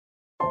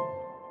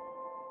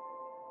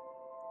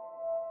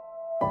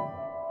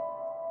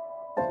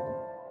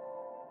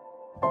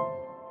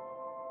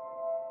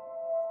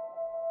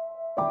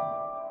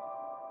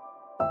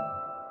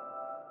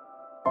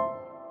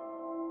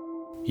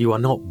You are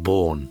not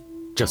born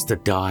just to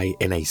die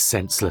in a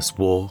senseless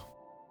war.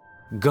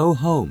 Go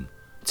home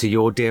to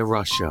your dear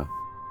Russia,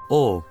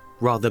 or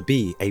rather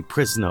be a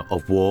prisoner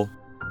of war,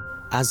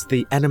 as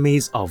the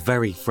enemies are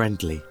very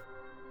friendly,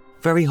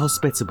 very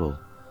hospitable,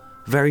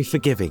 very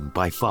forgiving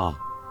by far.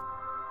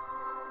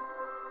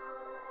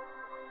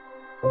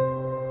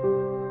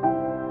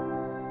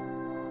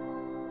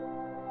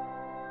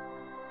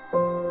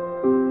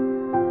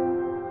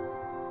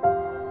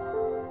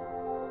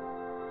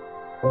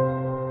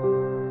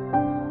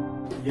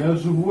 Я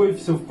живой,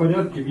 все в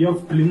порядке, я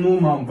в плену,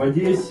 мам, в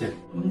Одессе.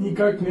 Не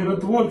как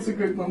миротворцы,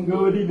 как нам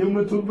говорили,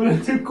 мы тут,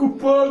 блядь,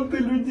 оккупанты,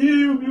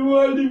 людей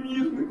убивали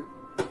мирных.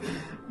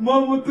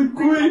 Мама,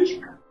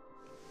 такой...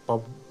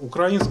 По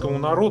украинскому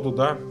народу,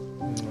 да,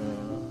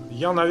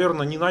 я,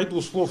 наверное, не найду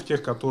слов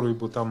тех, которые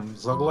бы там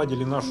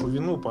загладили нашу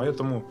вину,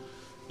 поэтому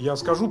я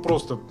скажу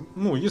просто,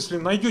 если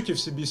найдете в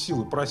себе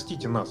силы,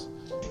 простите нас.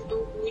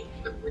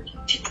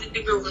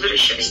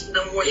 Возвращайся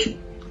домой.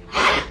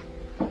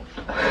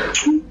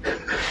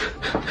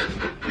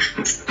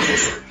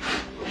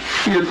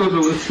 Я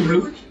тоже вас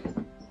люблю.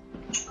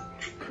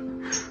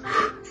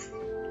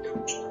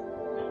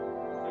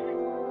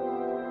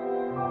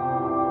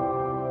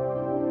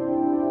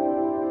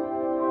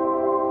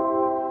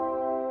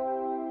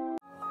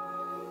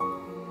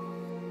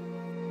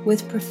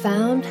 With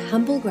profound,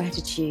 humble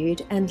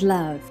gratitude and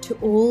love to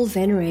all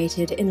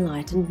venerated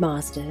enlightened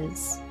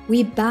masters,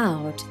 we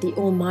bow to the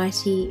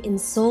Almighty in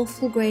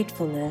soulful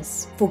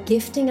gratefulness for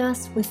gifting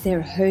us with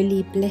their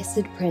holy,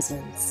 blessed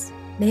presence.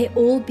 May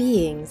all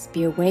beings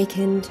be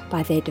awakened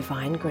by their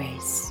divine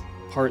grace.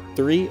 Part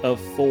 3 of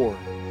 4.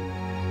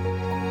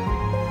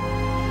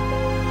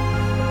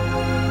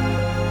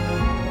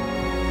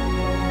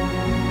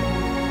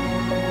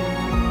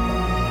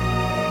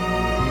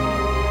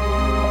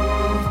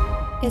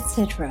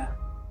 Etc.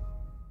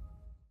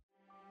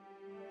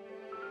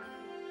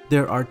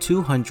 There are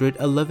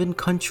 211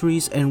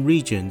 countries and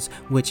regions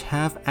which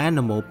have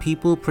animal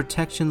people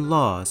protection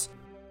laws.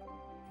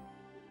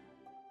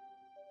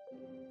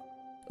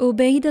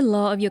 Obey the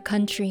law of your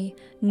country.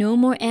 No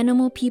more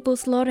animal people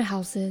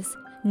slaughterhouses.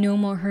 No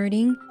more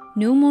hurting.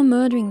 No more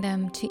murdering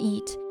them to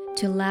eat,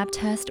 to lab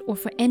test, or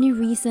for any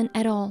reason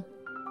at all.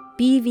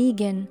 Be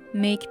vegan.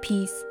 Make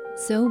peace.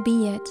 So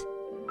be it.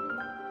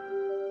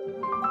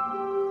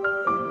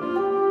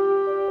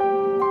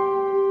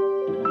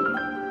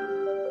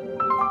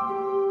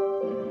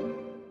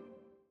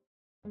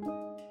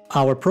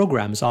 Our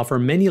programs offer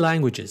many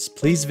languages.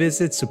 Please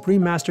visit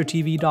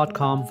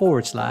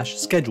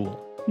suprememastertv.com/schedule.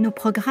 Nos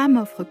programmes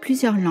offrent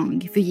plusieurs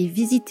langues. Veuillez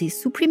visiter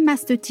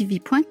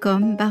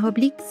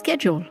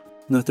suprememastertv.com/schedule.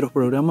 Nuestros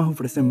programas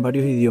ofrecen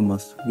varios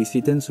idiomas.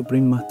 Visiten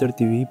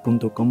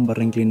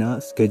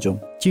suprememastertv.com/schedule.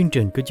 Chương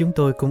trình của chúng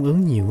tôi cung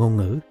ứng nhiều ngôn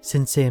ngữ.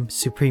 Xin xem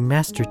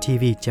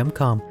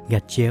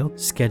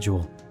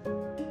suprememastertv.com/schedule.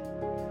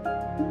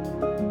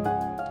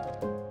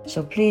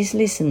 So please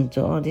listen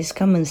to all this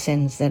common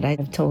sense that I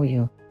have told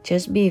you.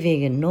 Just be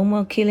vegan. No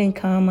more killing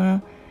karma.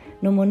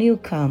 No more new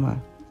karma.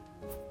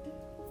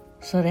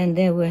 So then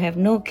there will have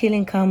no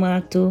killing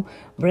karma to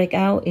break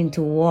out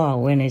into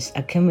war when it's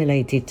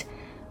accumulated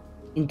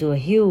into a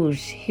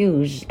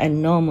huge,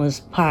 enormous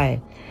pile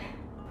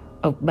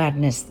of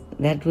badness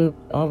that will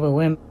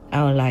overwhelm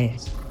our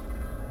lives.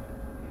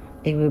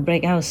 It will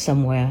break out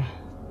somewhere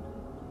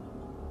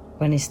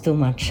when it's too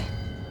much,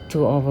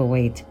 too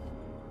overweight.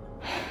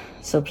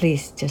 So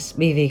please, just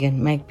be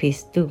vegan, make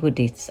peace, do good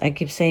deeds. I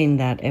keep saying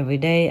that every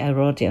day. I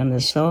wrote it on the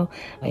show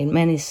in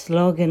many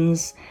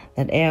slogans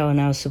that air on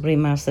our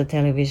Supreme Master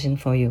television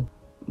for you.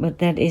 But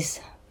that is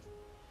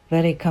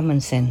very common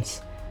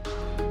sense.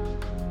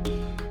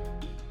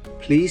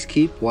 Please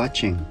keep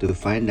watching to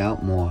find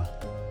out more.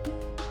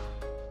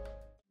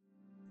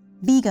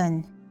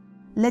 Vegan.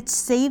 Let's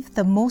save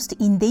the most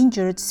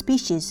endangered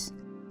species,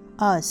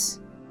 us.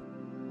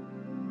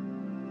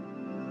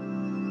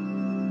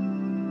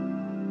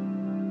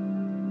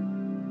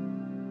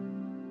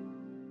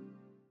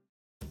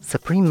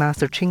 Supreme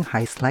Master Ching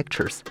Hai's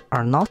lectures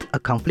are not a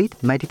complete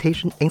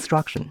meditation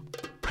instruction.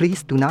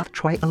 Please do not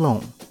try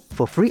alone.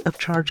 For free of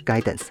charge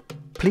guidance,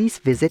 please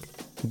visit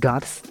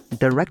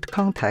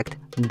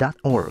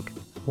godsdirectcontact.org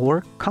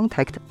or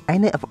contact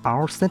any of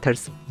our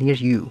centers near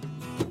you.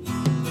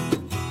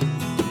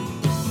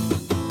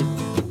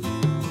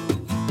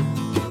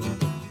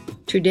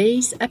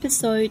 Today's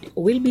episode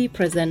will be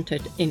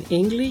presented in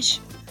English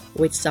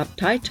with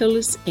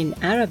subtitles in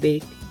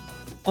Arabic,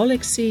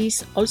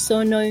 Olexese,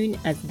 also known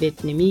as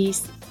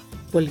Vietnamese,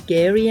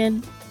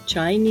 Bulgarian,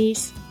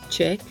 Chinese,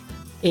 Czech,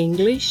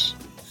 English,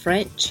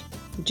 French,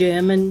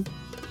 German,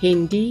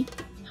 Hindi,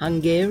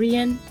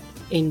 Hungarian,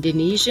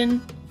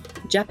 Indonesian,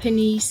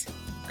 Japanese,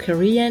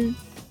 Korean,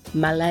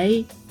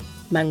 Malay,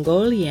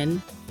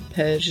 Mongolian,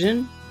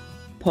 Persian,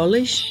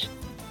 Polish,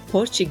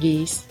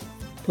 Portuguese,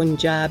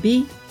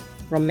 Punjabi,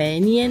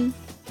 Romanian,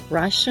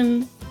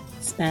 Russian,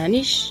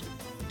 Spanish,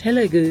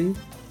 Telugu,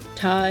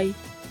 Thai,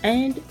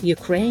 and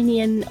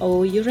Ukrainian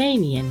or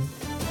Iranian.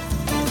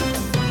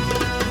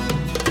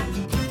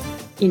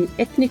 In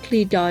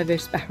ethnically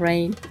diverse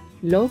Bahrain,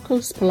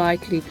 locals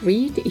politely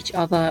greet each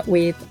other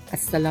with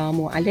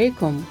Assalamu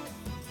alaikum,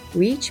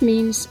 which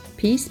means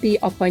peace be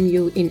upon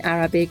you in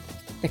Arabic,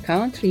 the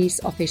country's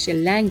official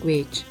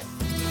language.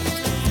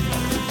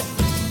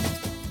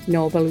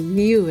 Noble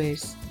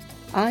viewers,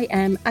 I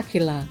am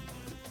Akila.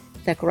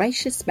 The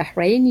gracious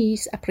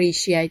Bahrainis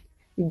appreciate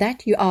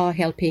that you are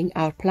helping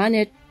our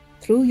planet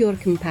through your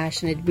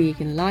compassionate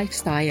vegan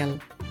lifestyle.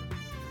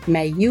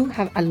 May you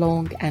have a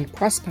long and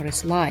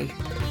prosperous life.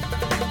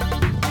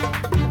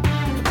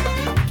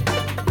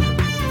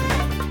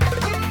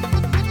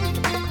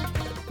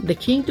 The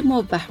Kingdom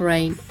of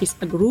Bahrain is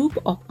a group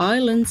of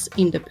islands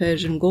in the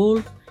Persian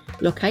Gulf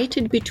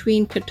located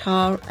between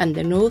Qatar and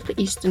the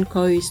northeastern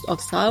coast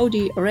of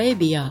Saudi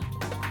Arabia.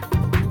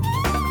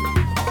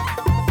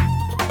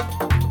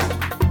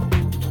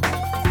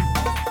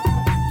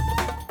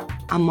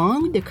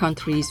 Among the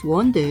country's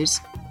wonders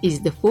is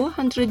the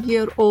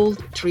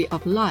 400-year-old Tree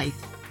of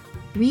Life,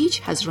 which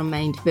has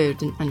remained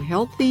verdant and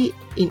healthy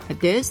in a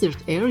desert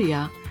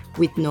area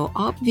with no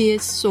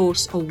obvious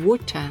source of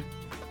water.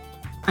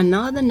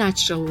 Another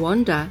natural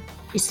wonder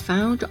is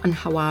found on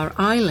Hawar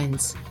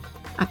Islands,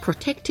 a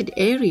protected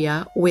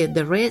area where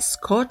the red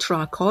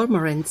Scotra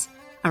cormorants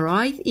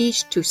arrive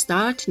each to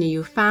start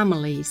new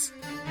families.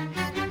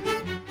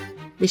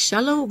 The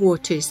shallow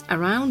waters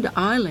around the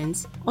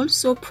islands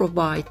also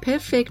provide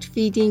perfect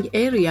feeding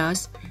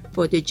areas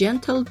for the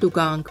gentle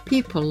dugong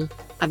people,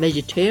 a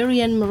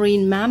vegetarian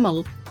marine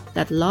mammal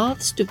that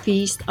loves to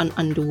feast on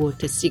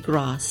underwater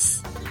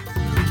seagrass.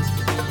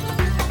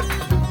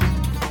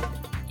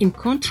 In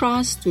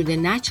contrast to the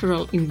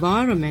natural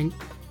environment,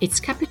 its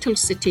capital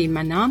city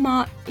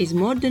Manama is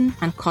modern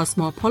and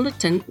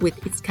cosmopolitan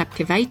with its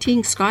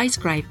captivating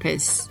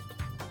skyscrapers.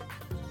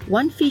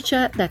 One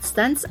feature that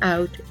stands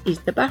out is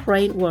the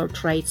Bahrain World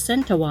Trade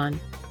Center one,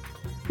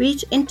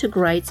 which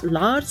integrates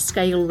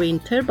large-scale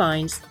wind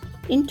turbines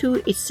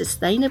into its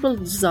sustainable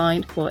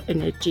design for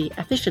energy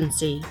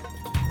efficiency.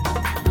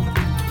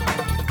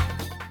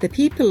 The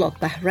people of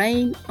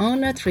Bahrain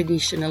honor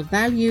traditional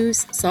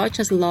values such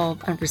as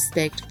love and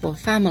respect for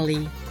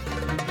family.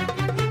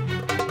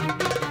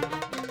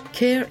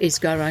 Care is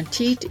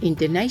guaranteed in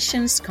the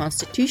nation's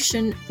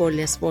constitution for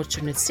less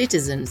fortunate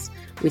citizens,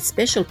 with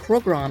special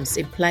programs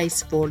in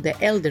place for the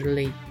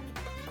elderly.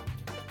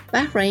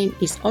 Bahrain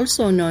is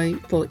also known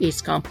for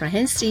its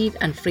comprehensive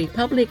and free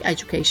public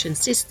education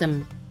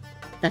system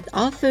that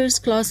offers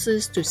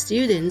classes to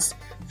students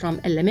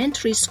from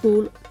elementary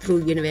school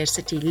through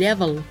university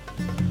level.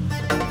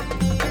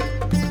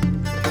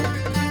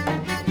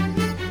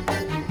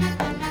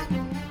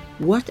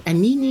 What a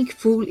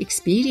meaningful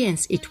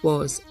experience it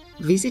was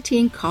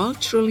visiting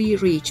culturally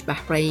rich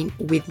Bahrain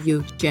with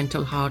you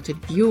gentle-hearted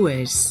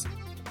viewers.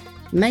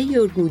 May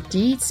your good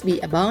deeds be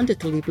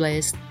abundantly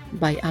blessed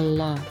by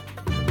Allah.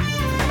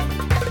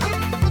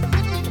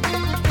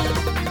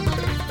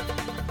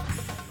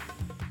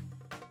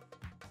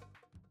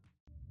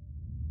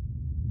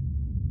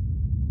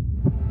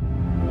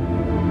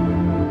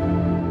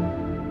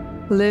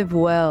 Live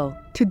well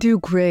to do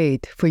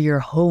great for your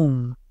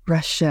home,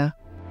 Russia.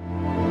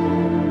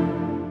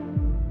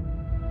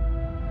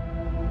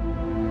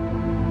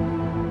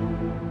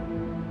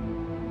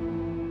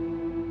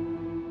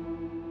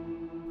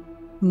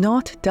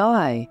 Not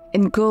die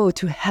and go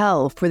to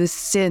hell for the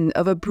sin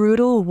of a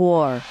brutal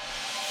war.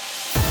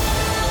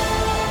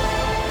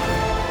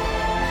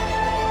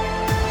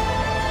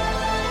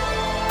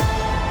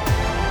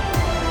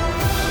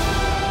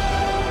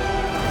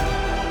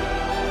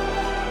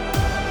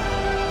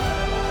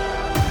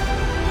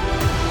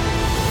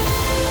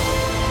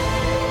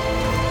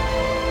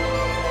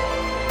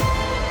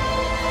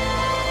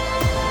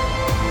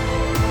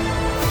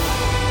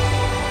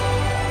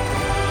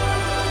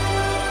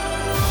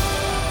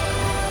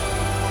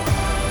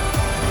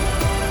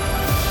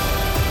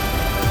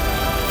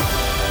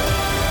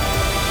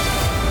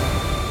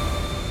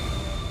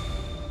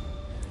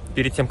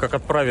 Перед тем, как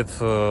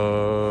отправиться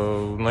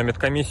на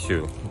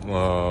медкомиссию,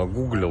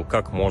 гуглил,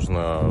 как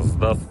можно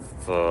сдаться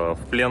в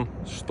плен,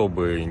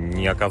 чтобы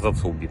не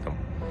оказаться убитым.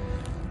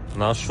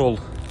 Нашел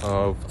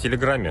в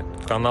Телеграме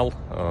канал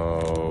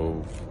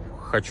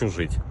 «Хочу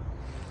жить».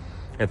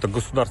 Это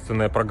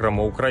государственная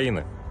программа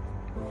Украины.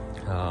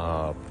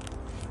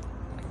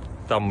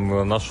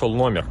 Там нашел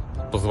номер,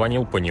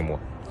 позвонил по нему.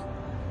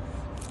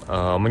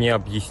 Мне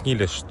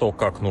объяснили, что,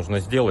 как нужно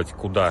сделать,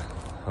 куда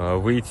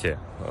выйти,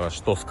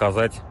 что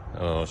сказать,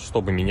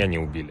 чтобы меня не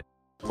убили.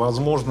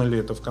 Возможно ли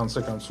это в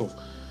конце концов?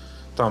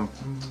 Там,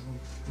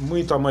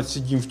 мы там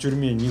отсидим в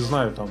тюрьме, не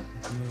знаю, там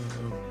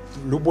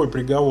любой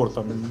приговор,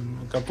 там,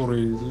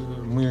 который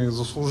мы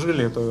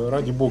заслужили, это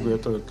ради бога,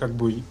 это как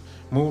бы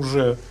мы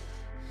уже...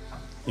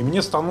 И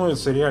мне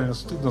становится реально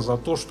стыдно за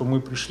то, что мы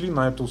пришли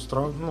на эту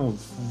страну,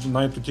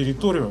 на эту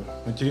территорию,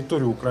 на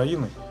территорию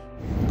Украины.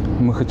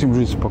 Мы хотим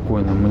жить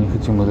спокойно, мы не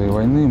хотим этой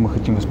войны, мы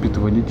хотим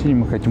воспитывать детей,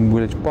 мы хотим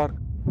гулять в парк.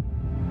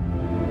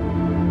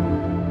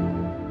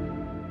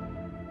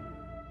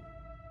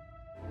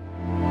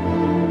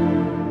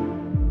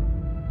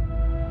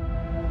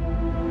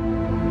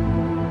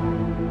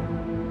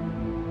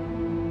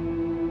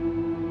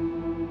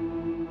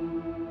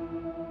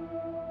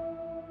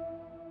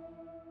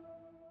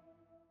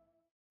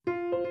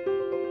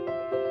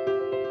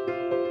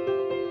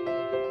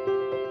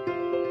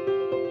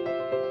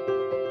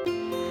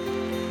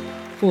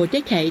 For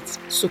decades,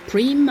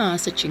 Supreme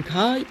Master Ching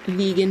Hai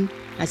Vegan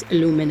has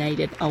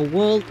illuminated our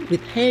world with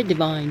her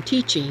divine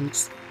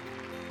teachings.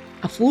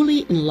 A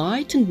fully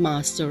enlightened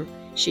master,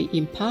 she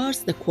imparts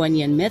the Kuan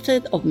Yin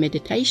method of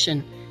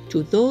meditation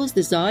to those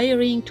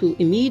desiring to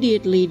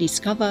immediately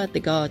discover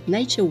the God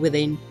nature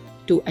within,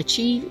 to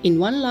achieve in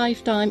one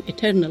lifetime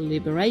eternal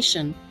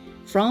liberation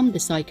from the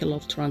cycle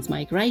of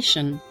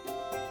transmigration.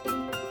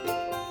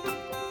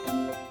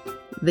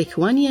 The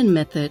Kuan Yin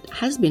method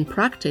has been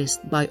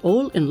practiced by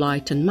all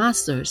enlightened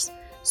masters,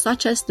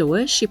 such as the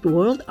worshipped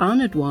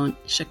world-honored one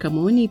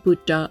Shakyamuni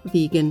Buddha,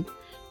 vegan,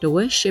 the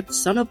worshipped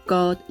Son of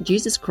God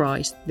Jesus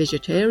Christ,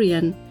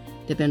 vegetarian,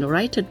 the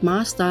venerated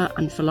master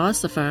and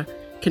philosopher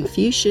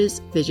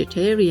Confucius,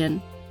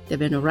 vegetarian, the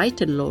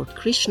venerated Lord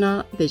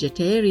Krishna,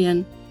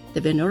 vegetarian,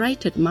 the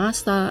venerated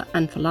master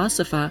and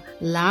philosopher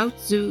Lao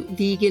Tzu,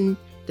 vegan,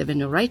 the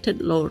venerated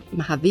Lord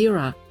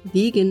Mahavira,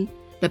 vegan,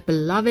 the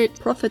beloved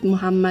Prophet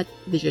Muhammad,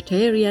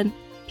 vegetarian,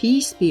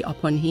 peace be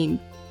upon him,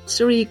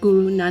 Sri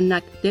Guru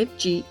Nanak Dev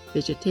Ji,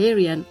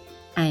 vegetarian,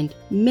 and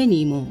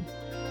many more.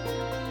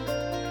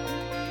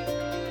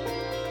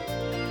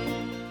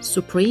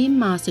 Supreme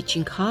Master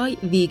Ching Hai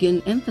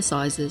Vegan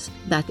emphasizes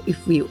that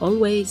if we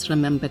always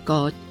remember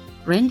God,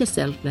 render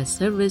selfless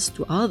service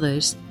to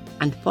others,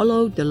 and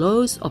follow the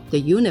laws of the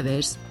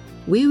universe,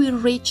 we will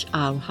reach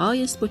our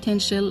highest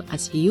potential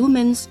as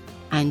humans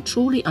and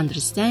truly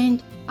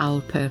understand our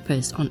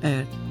purpose on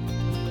earth.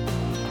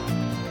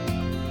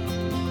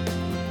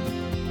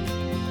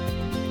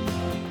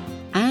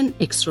 An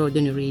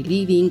extraordinary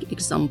living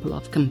example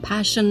of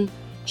compassion,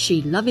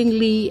 she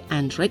lovingly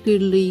and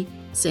regularly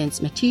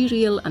sends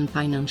material and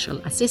financial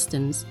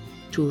assistance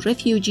to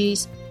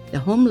refugees, the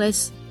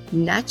homeless,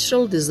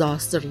 natural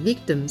disaster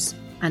victims,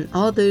 and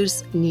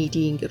others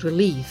needing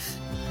relief.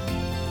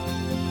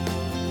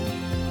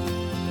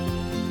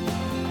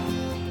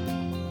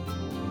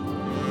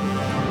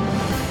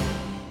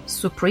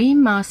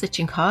 Supreme Master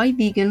Ching Hai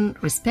Vegan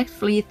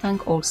respectfully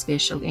thank all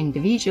special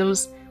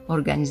individuals,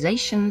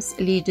 organizations,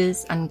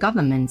 leaders, and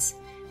governments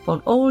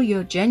for all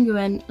your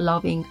genuine,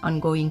 loving,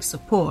 ongoing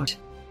support.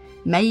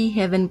 May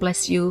heaven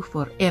bless you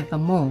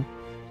forevermore.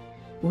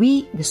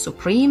 We, the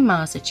Supreme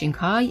Master Ching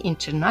Hai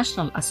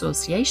International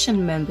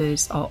Association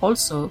members, are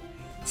also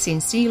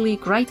sincerely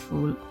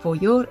grateful for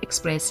your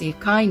expressive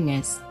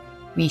kindness,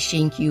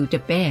 wishing you the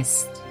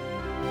best.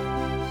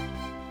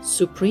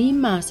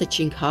 Supreme Master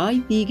Ching Hai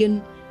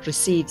Vegan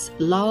receives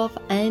love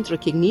and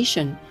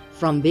recognition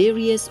from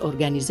various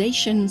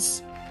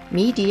organizations,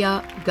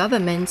 media,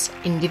 governments,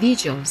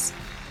 individuals,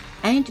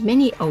 and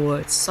many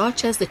awards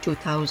such as the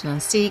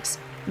 2006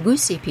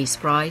 Gusi Peace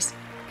Prize,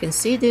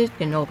 considered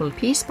the Nobel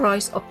Peace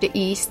Prize of the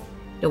East,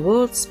 the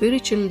World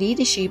Spiritual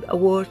Leadership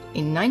Award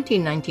in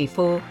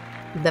 1994,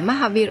 the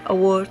Mahavir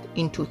Award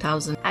in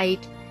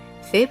 2008,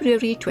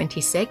 February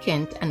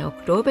 22nd and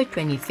October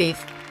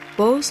 25th,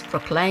 both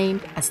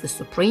proclaimed as the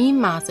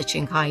Supreme Master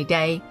Ching Hai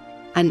Day,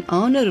 an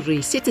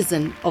honorary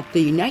citizen of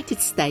the United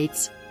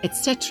States,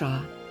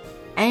 etc.,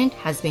 and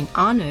has been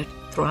honored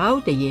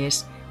throughout the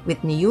years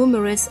with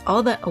numerous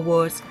other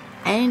awards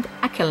and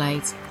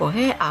accolades for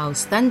her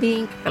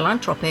outstanding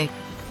philanthropic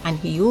and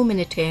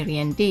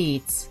humanitarian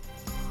deeds.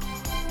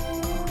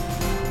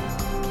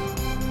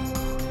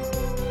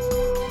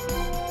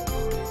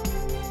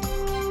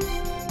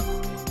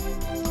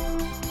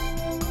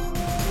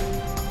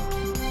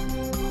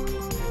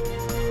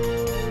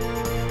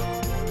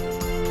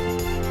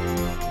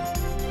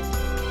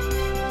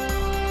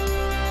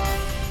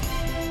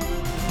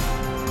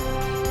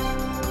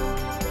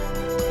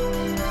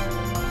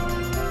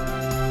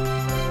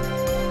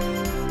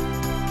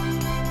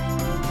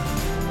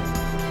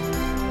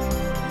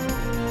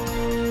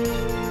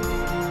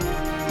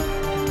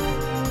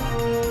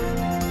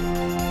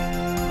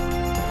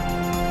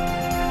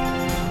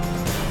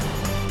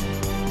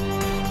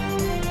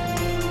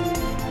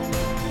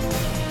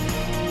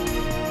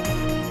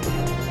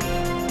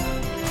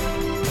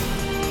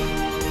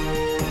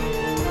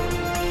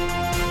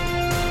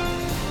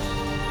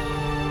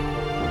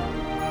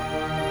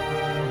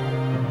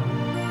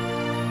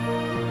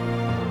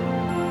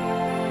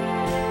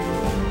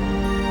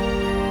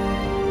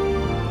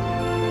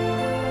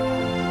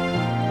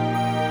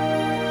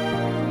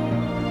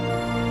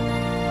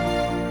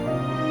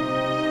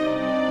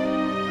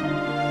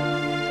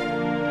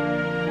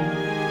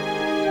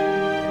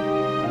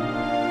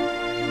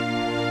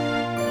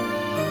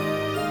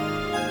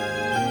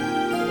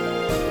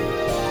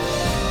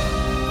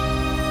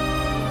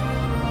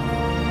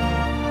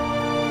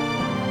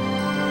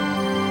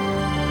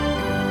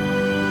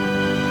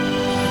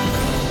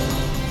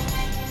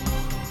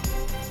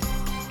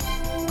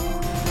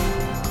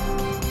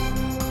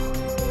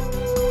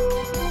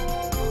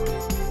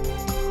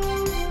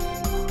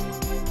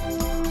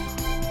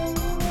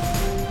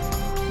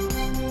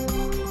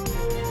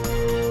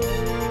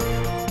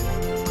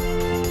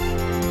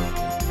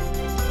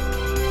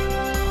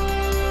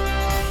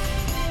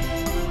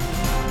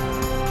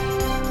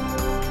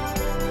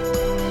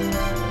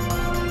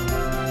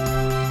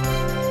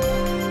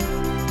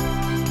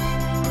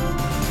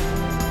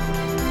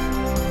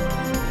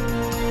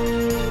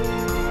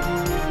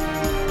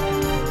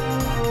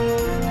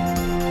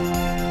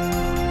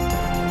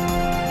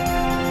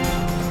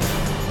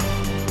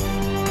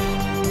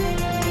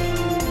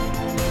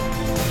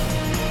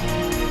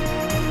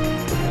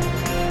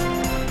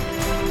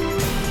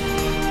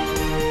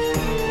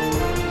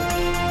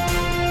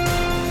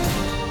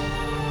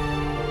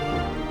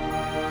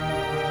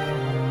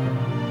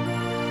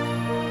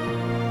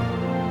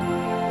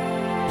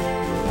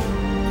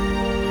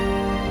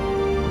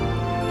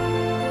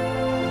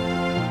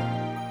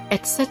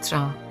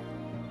 etc.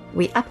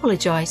 We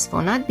apologize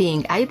for not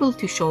being able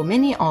to show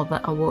many other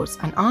awards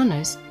and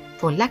honors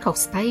for lack of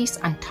space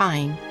and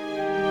time.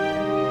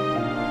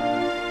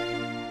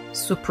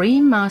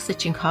 Supreme Master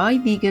Ching Hai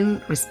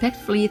Vegan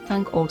respectfully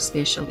thank all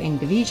special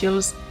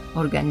individuals,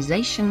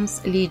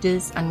 organizations,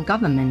 leaders, and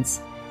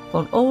governments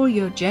for all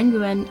your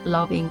genuine,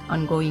 loving,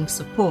 ongoing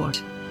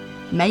support.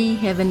 May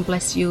heaven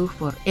bless you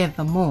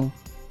forevermore.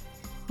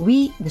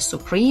 We, the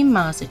Supreme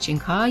Master Ching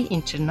Hai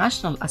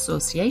International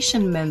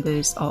Association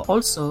members, are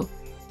also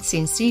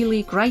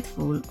sincerely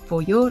grateful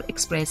for your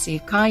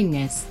expressive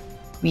kindness.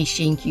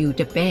 Wishing you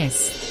the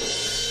best.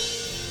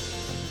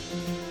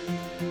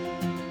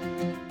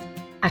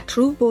 A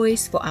true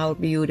voice for our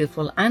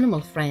beautiful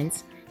animal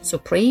friends,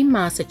 Supreme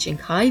Master Ching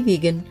Hai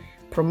Vegan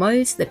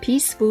promotes the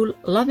peaceful,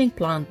 loving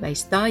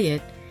plant-based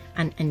diet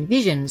and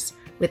envisions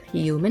with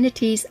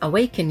humanity's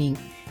awakening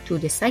to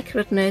the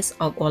sacredness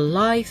of all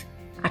life,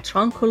 a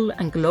tranquil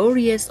and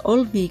glorious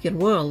all-vegan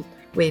world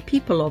where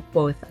people of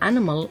both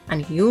animal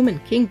and human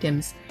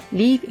kingdoms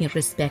live in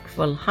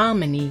respectful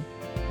harmony.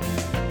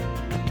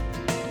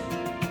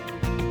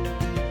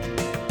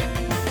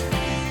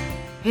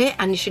 Her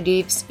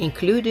initiatives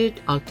included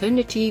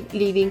alternative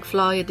living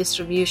flyer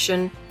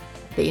distribution,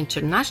 the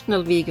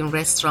International Vegan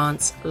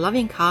Restaurants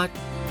Loving Heart,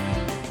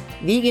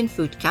 vegan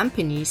food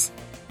companies,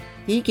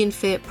 vegan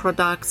fair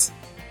products,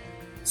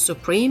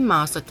 Supreme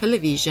Master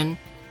Television,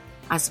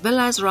 as well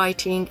as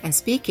writing and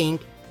speaking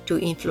to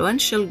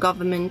influential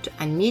government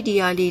and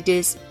media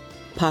leaders,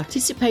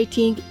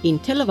 participating in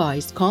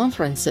televised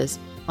conferences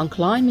on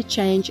climate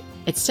change,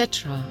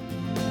 etc.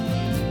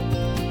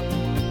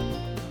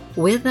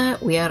 Whether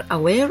we are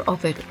aware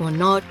of it or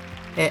not,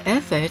 her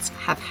efforts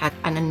have had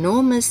an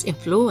enormous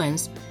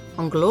influence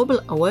on global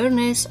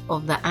awareness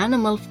of the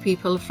animal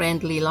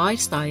people-friendly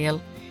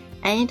lifestyle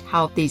and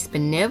how this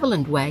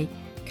benevolent way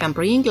can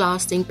bring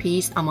lasting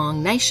peace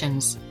among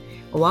nations,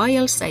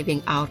 while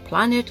saving our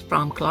planet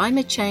from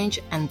climate change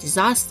and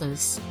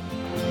disasters.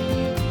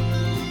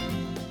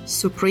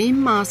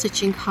 Supreme Master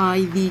Ching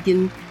Hai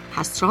Vegan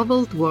has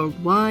traveled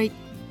worldwide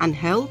and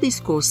held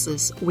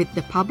discourses with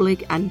the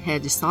public and her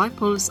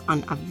disciples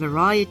on a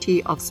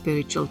variety of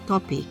spiritual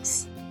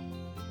topics.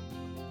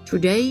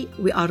 Today,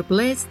 we are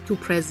blessed to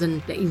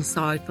present the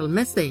insightful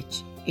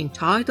message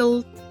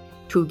entitled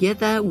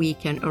Together We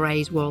Can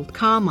Erase World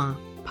Karma,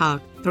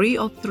 Part 3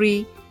 of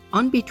 3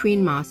 on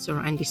Between Master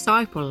and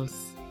Disciples,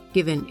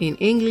 given in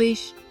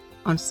English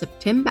on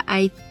September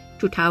 8,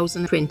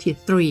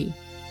 2023.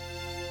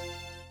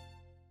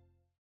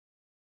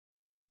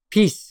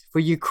 Peace for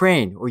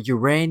Ukraine or you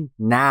reign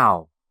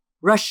now.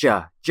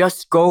 Russia,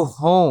 just go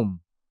home.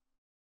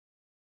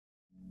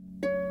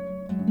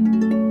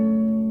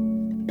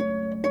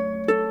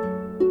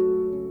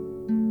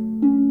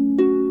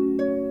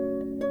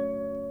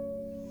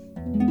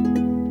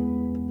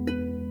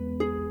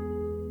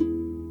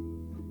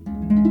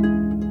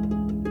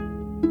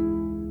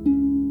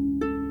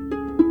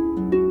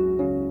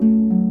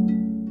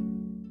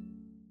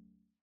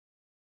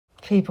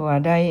 People are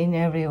dying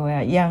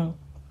everywhere, young.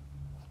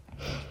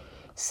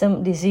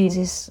 Some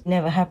diseases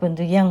never happened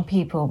to young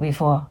people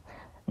before.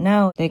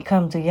 Now they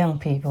come to young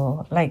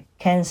people, like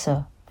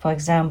cancer, for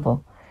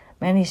example.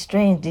 Many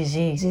strange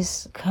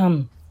diseases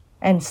come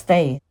and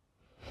stay.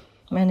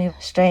 Many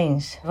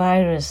strange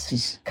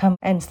viruses come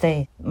and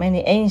stay. Many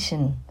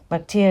ancient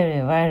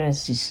bacteria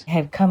viruses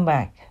have come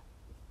back.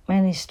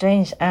 Many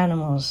strange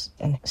animals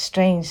and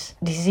strange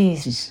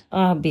diseases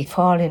are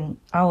befalling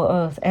our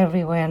earth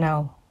everywhere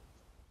now.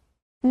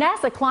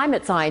 NASA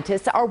climate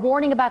scientists are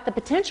warning about the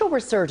potential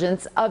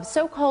resurgence of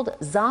so-called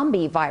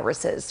zombie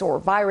viruses, or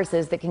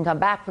viruses that can come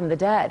back from the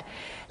dead.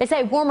 They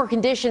say warmer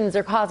conditions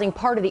are causing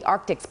part of the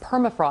Arctic's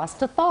permafrost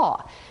to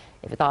thaw.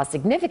 If it thaws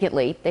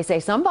significantly, they say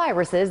some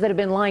viruses that have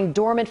been lying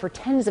dormant for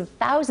tens of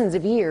thousands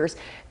of years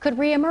could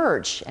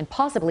reemerge and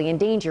possibly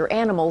endanger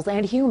animals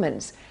and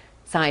humans.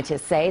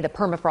 Scientists say the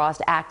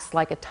permafrost acts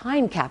like a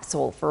time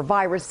capsule for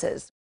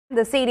viruses.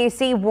 The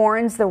CDC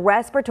warns the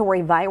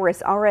respiratory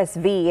virus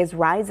RSV is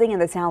rising in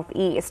the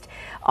southeast.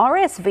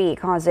 RSV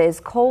causes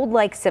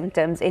cold-like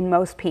symptoms in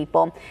most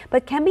people,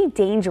 but can be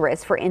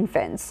dangerous for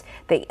infants,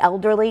 the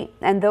elderly,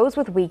 and those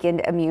with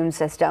weakened immune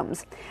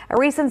systems. A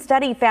recent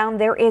study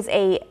found there is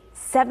a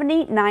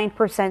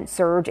 79%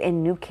 surge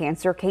in new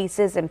cancer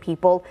cases in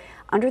people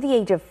under the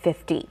age of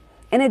 50.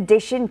 In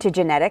addition to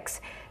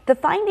genetics, the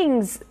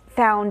findings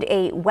found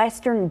a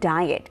Western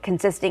diet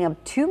consisting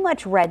of too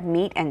much red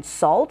meat and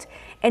salt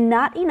and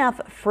not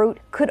enough fruit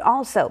could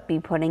also be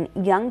putting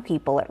young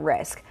people at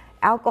risk.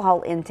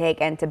 Alcohol intake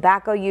and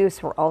tobacco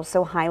use were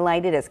also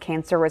highlighted as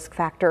cancer risk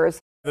factors.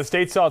 The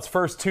state saw its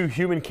first 2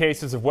 human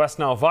cases of West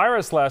Nile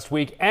virus last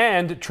week,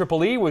 and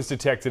Triple E was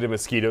detected in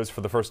mosquitoes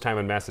for the first time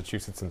in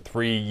Massachusetts in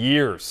 3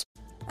 years.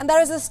 And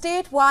there is a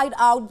statewide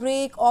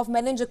outbreak of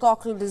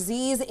meningococcal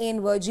disease in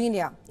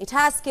Virginia. It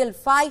has killed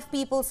 5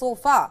 people so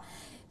far.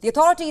 The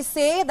authorities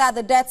say that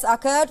the deaths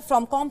occurred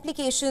from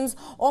complications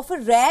of a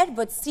rare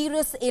but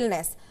serious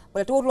illness.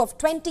 Well, a total of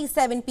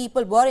 27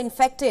 people were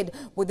infected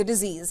with the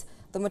disease.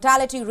 The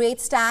mortality rate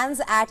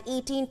stands at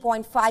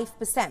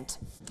 18.5%.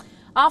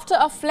 After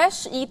a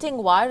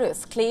flesh-eating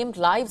virus claimed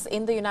lives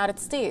in the United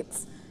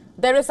States,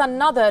 there is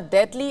another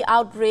deadly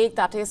outbreak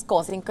that is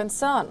causing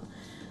concern.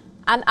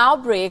 An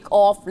outbreak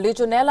of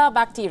Legionella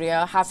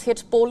bacteria has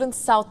hit Poland's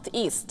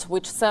southeast,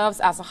 which serves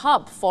as a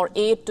hub for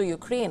aid to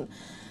Ukraine.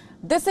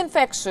 This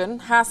infection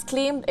has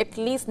claimed at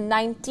least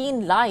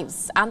 19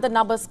 lives, and the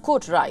numbers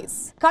could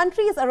rise.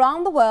 Countries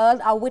around the world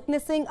are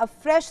witnessing a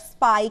fresh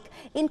spike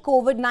in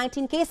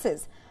COVID-19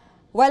 cases.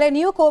 Well, a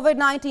new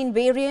COVID-19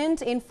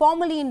 variant,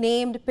 informally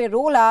named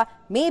Perola,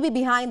 may be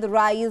behind the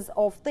rise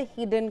of the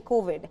hidden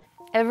COVID.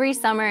 Every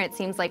summer, it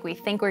seems like we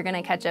think we're going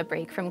to catch a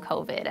break from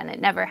COVID, and it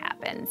never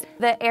happens.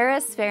 The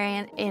Eris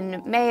variant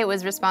in May, it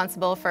was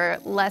responsible for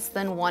less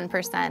than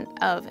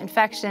 1% of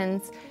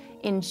infections.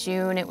 In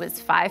June, it was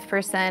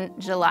 5%,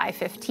 July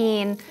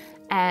 15%,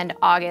 and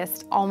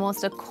August,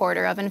 almost a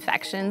quarter of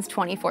infections,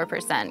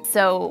 24%.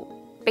 So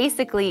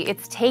basically,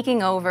 it's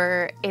taking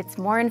over, it's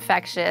more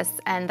infectious,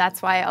 and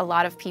that's why a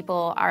lot of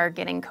people are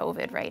getting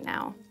COVID right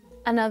now.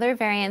 Another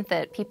variant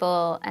that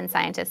people and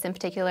scientists in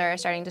particular are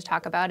starting to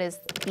talk about is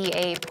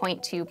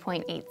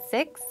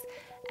BA.2.86,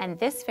 and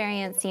this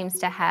variant seems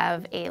to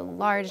have a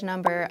large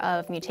number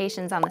of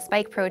mutations on the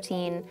spike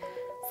protein.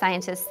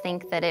 Scientists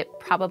think that it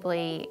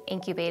probably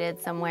incubated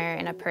somewhere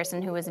in a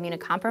person who was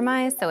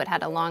immunocompromised, so it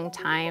had a long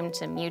time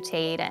to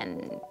mutate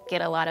and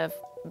get a lot of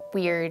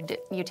weird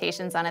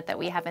mutations on it that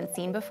we haven't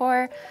seen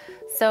before.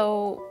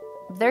 So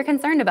they're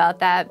concerned about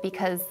that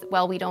because,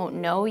 well, we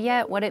don't know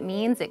yet what it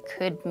means. It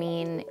could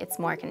mean it's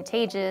more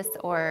contagious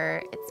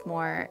or it's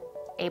more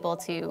able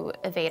to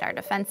evade our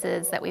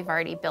defenses, that we've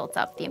already built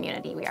up the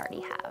immunity we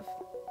already have.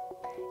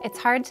 It's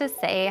hard to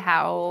say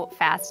how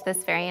fast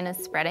this variant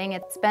is spreading.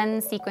 It's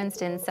been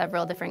sequenced in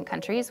several different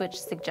countries, which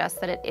suggests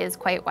that it is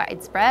quite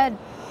widespread.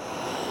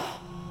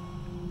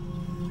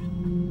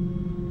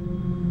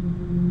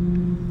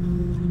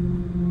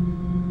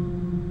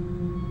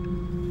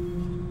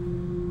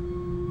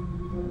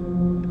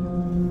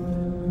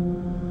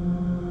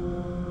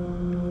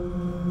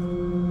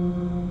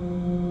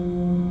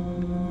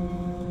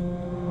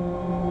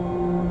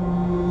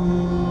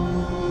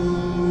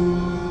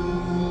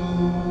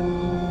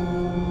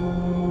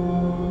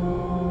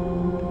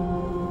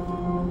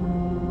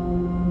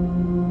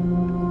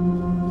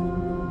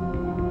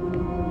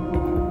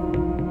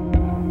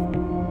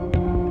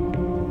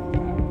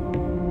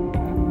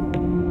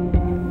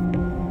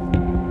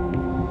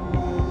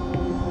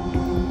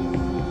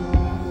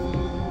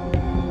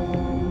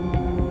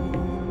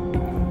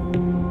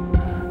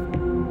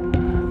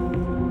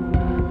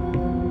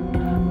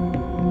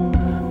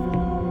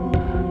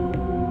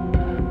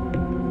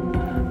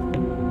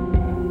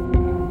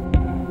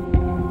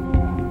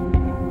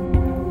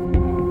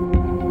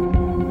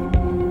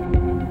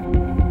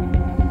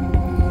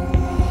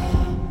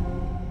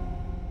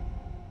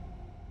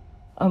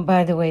 Oh,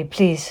 by the way,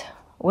 please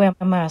wear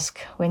a mask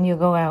when you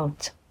go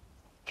out.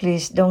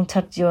 Please don't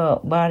touch your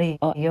body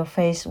or your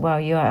face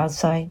while you are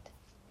outside.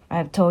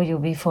 I've told you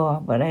before,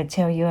 but I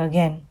tell you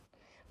again,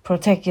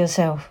 protect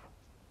yourself,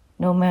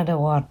 no matter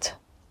what.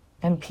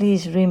 And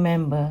please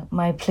remember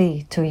my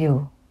plea to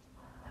you.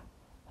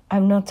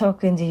 I'm not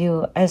talking to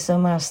you as a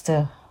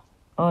master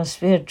or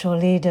spiritual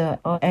leader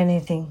or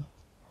anything.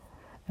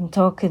 I'm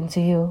talking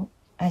to you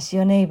as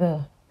your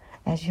neighbor,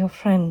 as your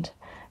friend,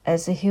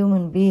 as a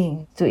human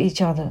being to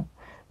each other,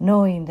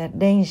 knowing that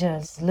danger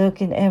is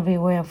lurking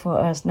everywhere for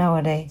us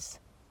nowadays.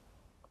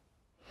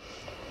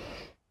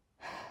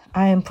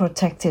 I am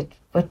protected,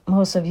 but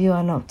most of you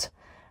are not,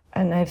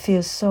 and I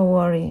feel so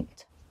worried.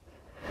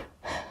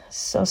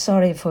 So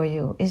sorry for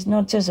you. It's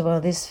not just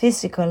about this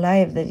physical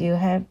life that you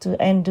have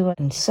to endure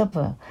and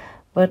suffer,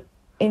 but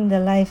in the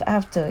life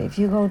after, if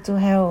you go to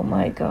hell,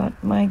 my God,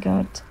 my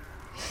God.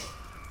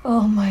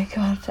 Oh my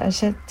God, I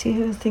shed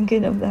tears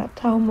thinking of that,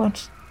 how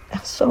much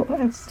so I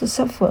have to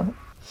suffer.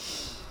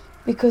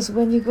 Because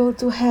when you go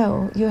to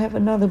hell, you have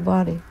another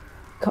body,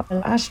 called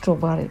an astral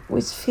body,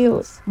 which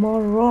feels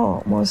more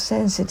raw, more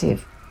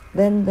sensitive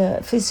than the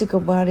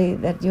physical body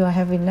that you are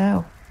having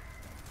now.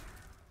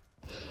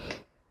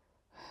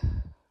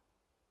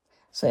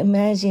 So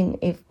imagine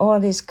if all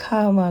this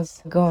karma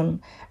is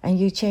gone and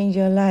you change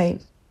your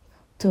life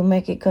to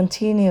make it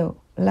continue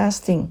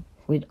lasting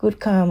with good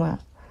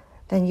karma,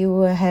 then you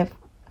will have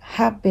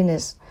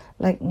happiness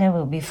like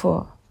never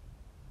before.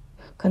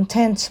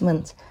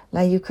 Contentment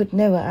like you could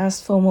never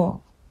ask for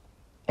more,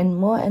 and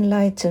more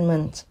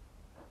enlightenment.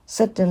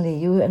 Certainly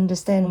you will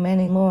understand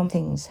many more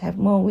things, have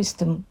more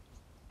wisdom,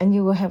 and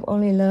you will have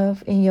only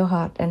love in your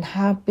heart and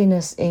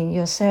happiness in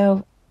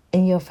yourself,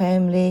 in your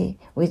family,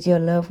 with your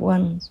loved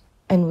ones,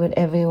 and with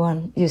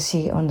everyone you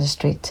see on the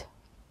street.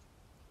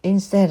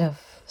 Instead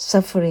of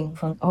suffering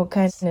from all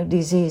kinds of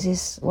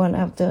diseases, one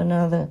after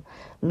another,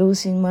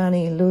 losing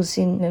money,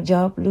 losing a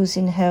job,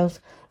 losing health,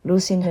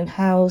 losing a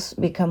house,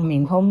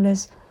 becoming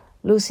homeless,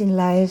 losing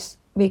lives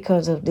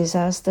because of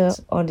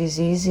disasters or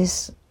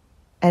diseases,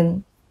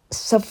 and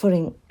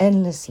suffering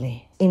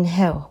endlessly in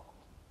hell.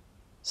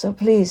 So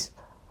please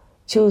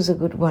choose a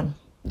good one,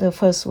 the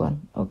first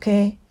one,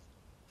 okay?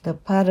 The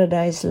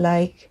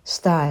paradise-like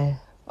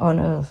style on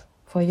earth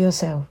for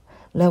yourself,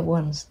 loved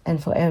ones,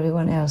 and for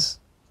everyone else.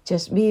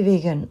 Just be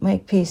vegan,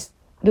 make peace,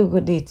 do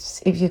good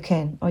deeds if you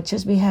can, or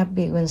just be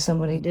happy when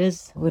somebody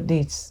does good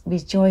deeds. Be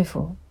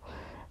joyful,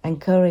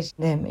 encourage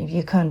them if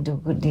you can't do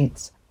good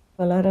deeds.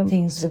 A lot of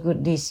things are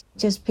good deeds.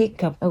 Just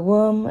pick up a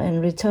worm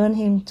and return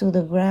him to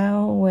the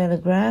ground where the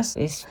grass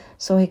is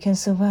so he can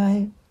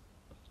survive.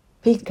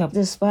 Pick up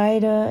the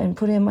spider and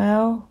put him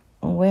out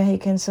where he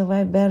can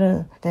survive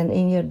better than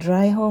in your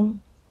dry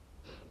home.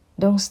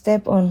 Don't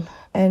step on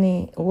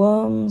any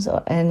worms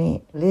or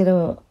any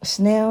little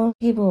snail,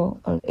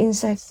 people or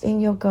insects in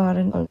your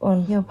garden or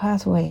on your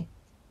pathway.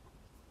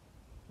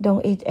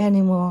 Don't eat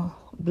any more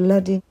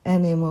bloody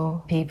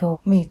animal people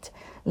meat.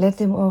 Let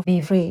them all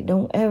be free.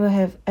 Don't ever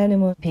have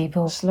animal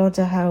people,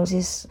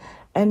 slaughterhouses,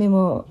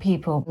 animal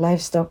people,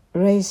 livestock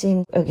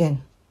raising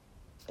again.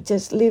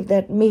 Just leave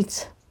that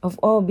meat of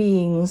all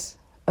beings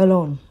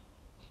alone.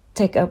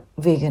 Take up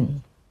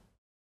vegan.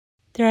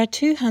 There are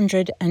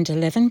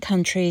 211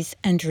 countries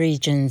and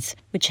regions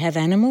which have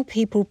animal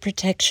people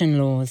protection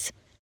laws.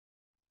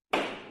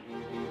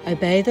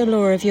 Obey the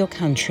law of your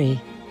country.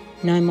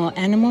 No more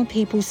animal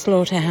people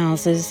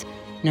slaughterhouses,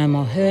 no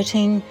more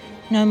hurting,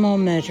 no more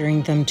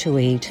murdering them to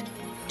eat,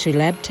 to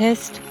lab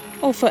test,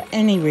 or for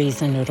any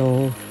reason at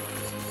all.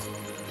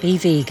 Be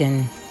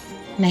vegan.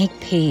 Make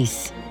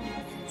peace.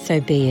 So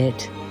be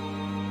it.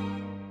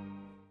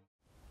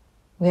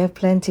 We have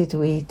plenty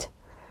to eat.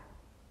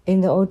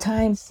 In the old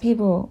times,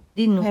 people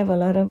didn't have a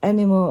lot of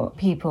animal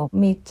people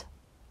meat.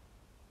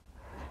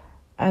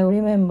 I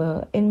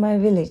remember in my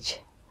village,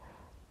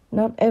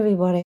 not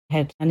everybody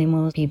had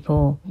animal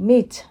people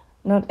meat,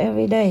 not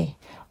every day,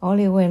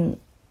 only when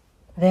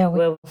there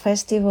were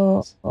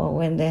festivals or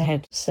when they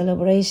had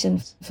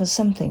celebrations for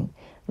something,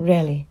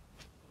 really.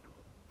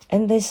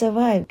 And they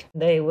survived.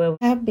 They were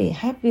happy,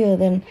 happier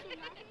than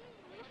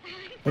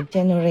the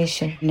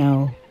generation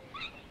now.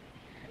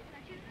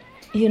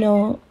 You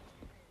know,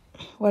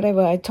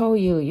 whatever I told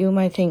you, you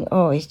might think,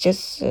 oh, it's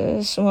just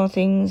small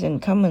things and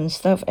common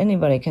stuff,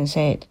 anybody can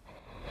say it.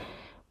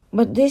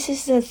 But this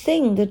is the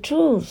thing, the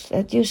truth,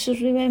 that you should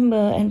remember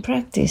and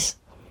practice.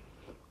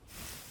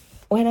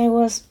 When I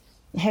was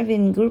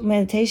having group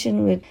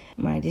meditation with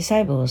my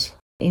disciples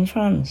in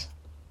France,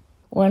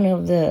 one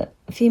of the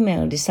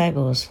female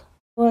disciples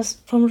was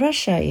from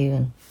Russia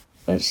even,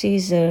 but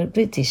she's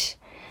British,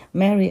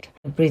 married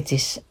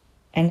British,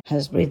 and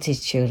has British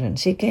children.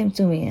 She came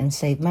to me and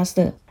said,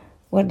 Master,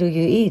 what do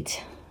you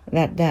eat?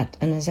 That.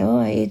 And I said, oh,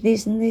 I eat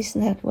this and this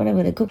and that,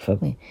 whatever they cook for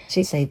me.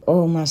 She said,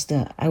 oh,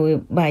 Master, I will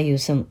buy you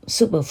some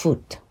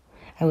superfood.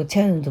 I will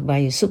tell them to buy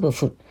you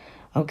superfood.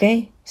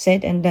 Okay?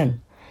 Said and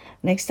done.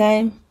 Next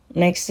day,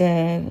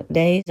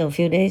 or a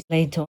few days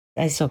later,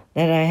 I saw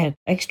that I had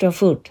extra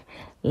food,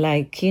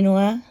 like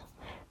quinoa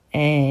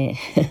and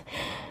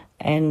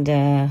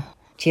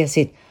chia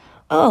seed.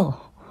 Oh,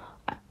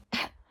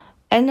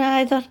 and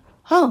I thought,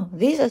 oh,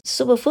 these are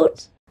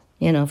superfoods.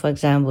 You know, for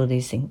example,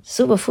 these things,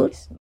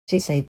 superfoods. She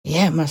said,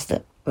 yeah,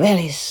 Master,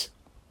 very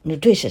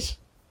nutritious.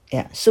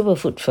 Yeah,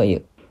 superfood for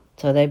you.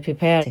 So they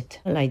prepared it,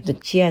 like the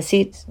chia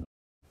seeds,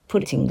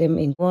 putting them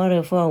in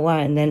water for a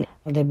while, and then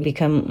they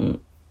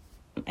become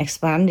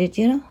expanded,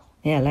 you know?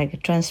 Yeah, like a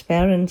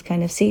transparent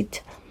kind of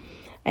seed.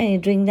 And you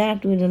drink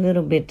that with a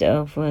little bit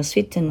of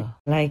sweetened,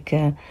 like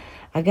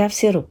agave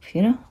syrup,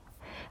 you know?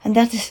 And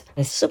that is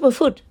a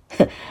superfood.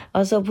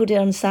 Also put it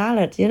on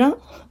salad, you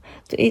know?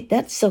 To eat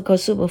that so-called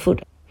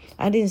superfood.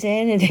 I didn't say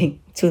anything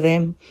to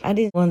them. I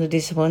didn't want to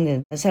disappoint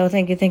them. I said, oh,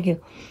 thank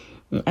you.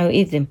 I'll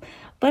eat them.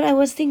 But I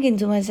was thinking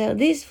to myself,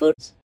 these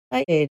foods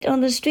I ate on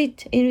the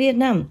street in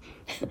Vietnam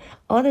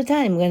all the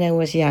time when I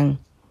was young.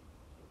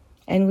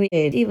 And we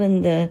ate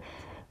even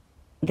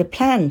the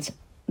plant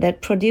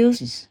that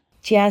produces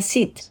chia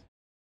seed.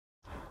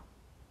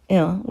 You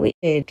know, we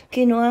ate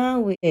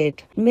quinoa, we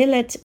ate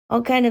millet,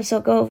 all kind of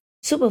so-called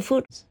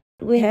superfoods.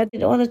 We had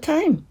it all the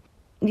time.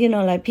 You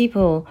know, like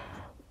people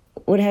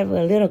would have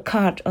a little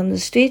cart on the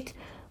street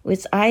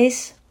with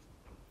ice,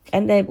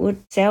 and they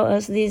would sell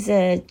us these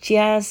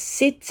chia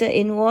seeds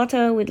in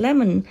water with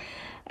lemon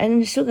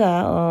and sugar,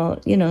 or,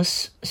 you know,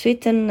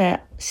 sweetened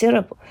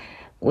syrup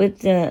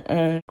with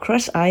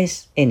crushed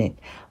ice in it.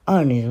 Oh,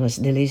 and it was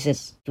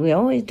delicious. We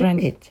always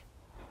drank it.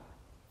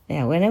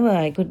 Yeah, whenever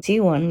I could see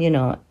one, you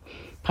know,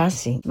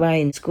 passing by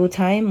in school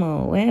time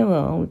or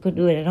wherever, we could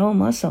do it at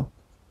home also.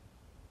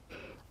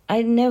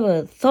 I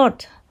never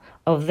thought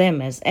of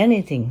them as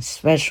anything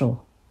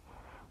special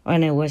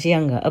when I was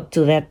younger, up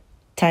to that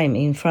time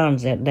in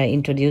France that they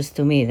introduced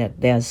to me that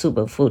they are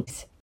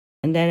superfoods.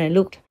 And then I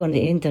looked on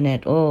the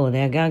internet, oh,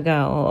 they're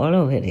gaga all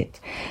over it.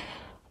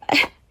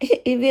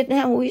 In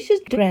Vietnam, we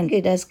just drank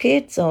it as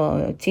kids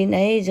or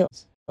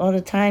teenagers all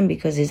the time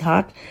because it's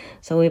hot.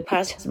 So we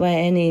passed by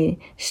any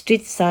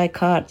street side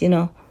cart, you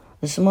know,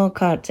 the small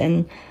cart,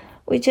 and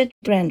we just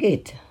drank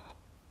it.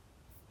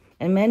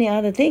 And many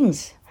other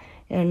things,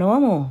 you know,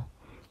 normal,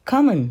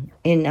 common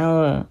in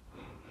our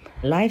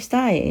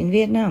lifestyle in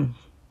Vietnam.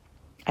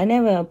 I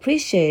never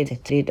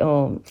appreciated it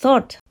or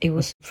thought it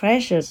was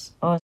precious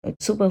or a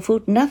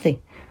superfood,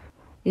 nothing.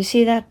 You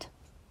see that?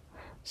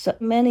 So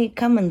many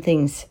common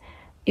things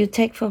you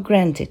take for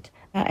granted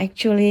are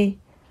actually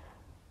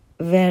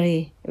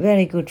very,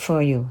 very good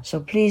for you. So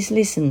please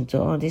listen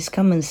to all this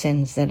common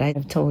sense that I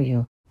have told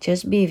you.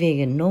 Just be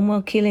vegan. No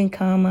more killing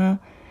karma,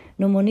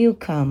 no more new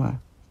karma.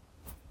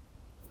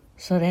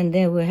 So then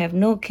there will have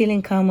no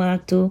killing karma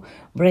to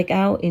break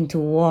out into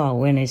war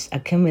when it's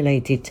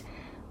accumulated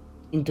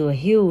into a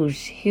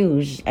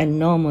huge,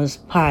 enormous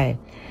pile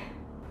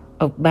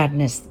of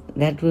badness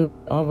that will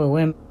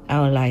overwhelm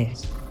our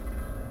lives.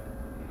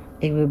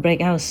 It will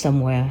break out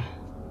somewhere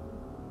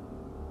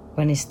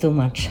when it's too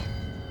much,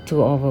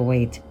 too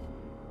overweight.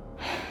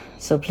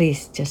 So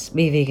please, just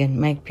be vegan,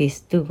 make peace,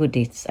 do good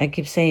deeds. I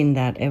keep saying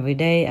that every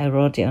day. I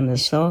wrote it on the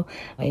show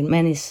in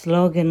many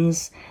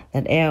slogans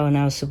that air on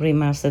our Supreme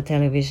Master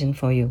television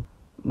for you.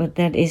 But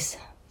that is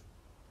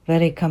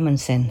very common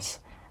sense.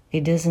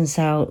 It doesn't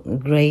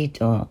sound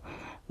great or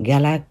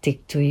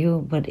galactic to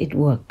you, but it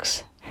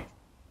works.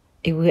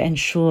 It will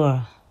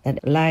ensure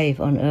that life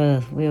on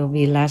earth will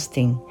be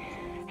lasting,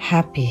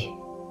 happy,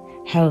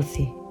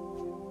 healthy,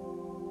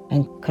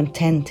 and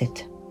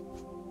contented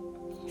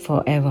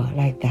forever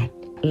like that,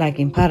 like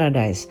in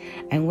paradise.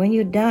 And when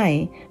you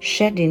die,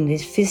 shedding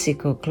this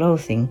physical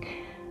clothing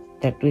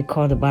that we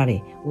call the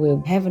body,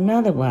 we'll have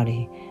another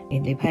body.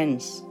 It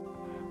depends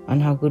on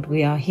how good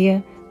we are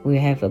here. We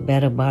have a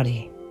better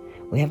body.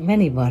 We have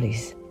many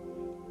bodies.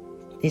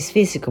 This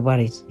physical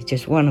body is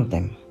just one of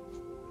them.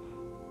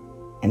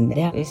 And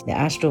there is the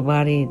astral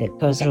body, the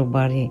causal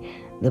body,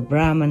 the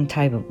Brahman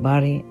type of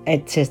body,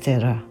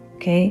 etc.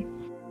 Okay?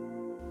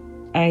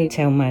 I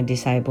tell my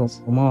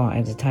disciples more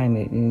at the time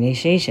of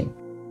initiation.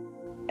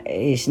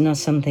 It's not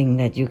something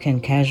that you can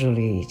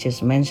casually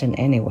just mention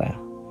anywhere.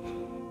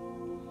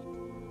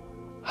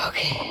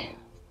 Okay.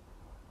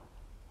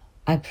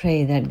 I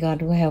pray that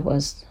God will help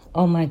us,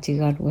 Almighty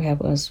God will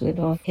help us with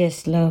all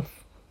His love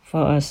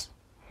for us,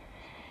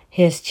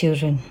 His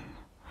children,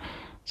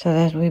 so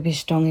that we'll be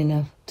strong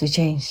enough to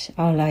change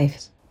our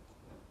lives.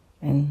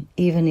 And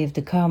even if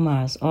the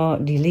karmas are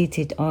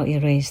deleted or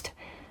erased,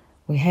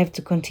 we have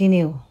to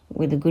continue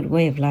with a good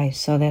way of life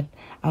so that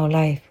our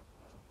life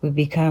will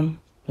become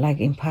like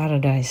in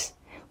paradise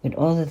with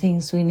all the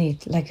things we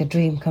need, like a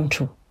dream come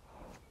true.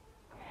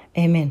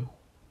 Amen.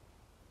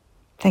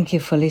 Thank you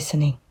for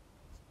listening.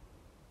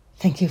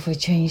 Thank you for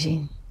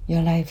changing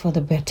your life for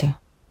the better,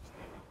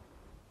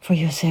 for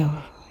yourself,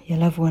 your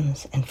loved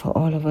ones, and for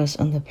all of us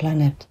on the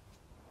planet.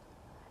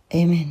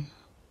 Amen.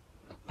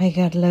 May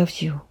God love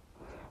you.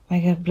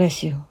 May God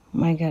bless you.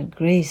 May God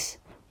grace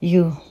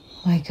you.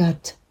 May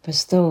God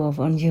bestow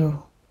upon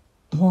you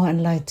more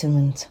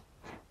enlightenment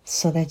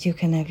so that you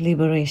can have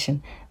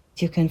liberation.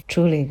 You can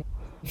truly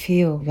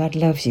feel God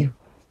loves you.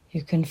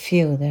 You can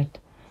feel that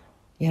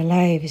your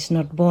life is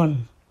not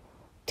born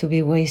to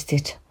be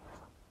wasted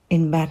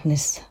in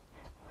badness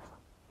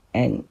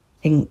and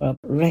in a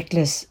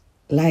reckless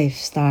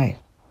lifestyle,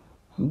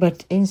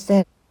 but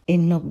instead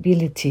in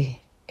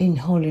nobility, in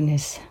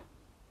holiness,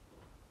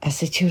 as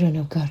the children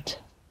of God.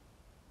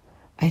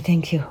 I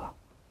thank you.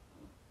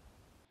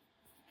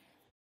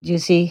 You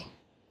see,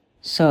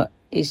 so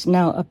it's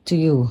now up to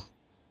you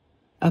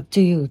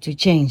to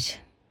change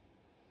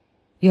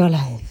your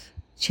life,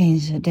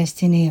 change the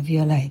destiny of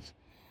your life.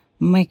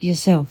 Make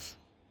yourself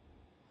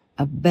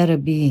a better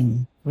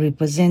being,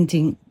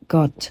 representing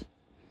God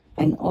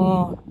and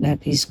all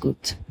that is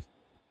good.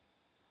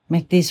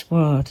 Make this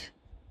world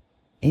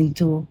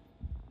into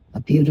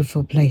a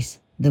beautiful place,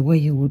 the way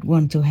you would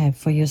want to have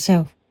for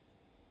yourself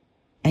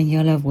and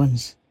your loved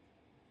ones.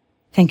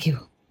 Thank you.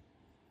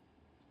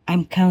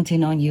 I'm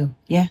counting on you,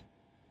 yeah?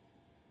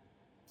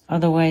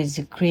 Otherwise,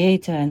 the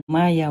Creator and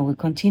Maya will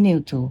continue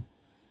to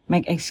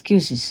make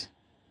excuses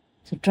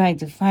to try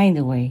to find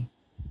a way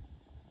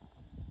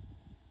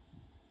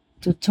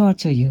to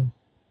torture you,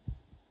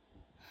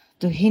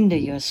 to hinder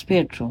your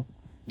spiritual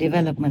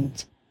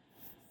development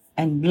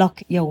and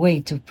block your way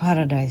to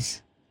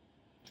paradise.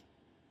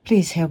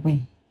 Please help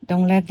me.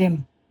 Don't let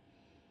them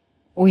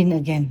win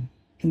again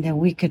in their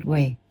wicked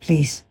way.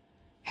 Please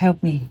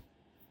help me.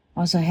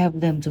 Also help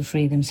them to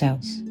free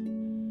themselves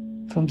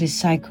from this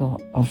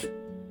cycle of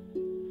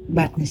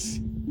badness,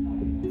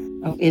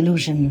 of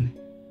illusion,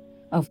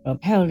 of a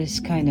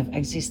hellish kind of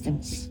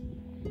existence,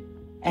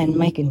 and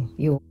making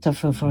you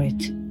suffer for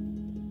it.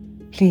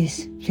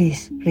 Please,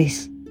 please,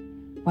 please,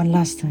 one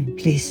last time,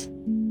 please.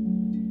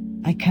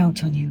 I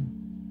count on you.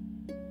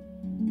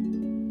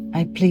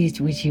 I plead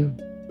with you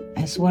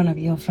as one of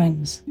your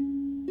friends.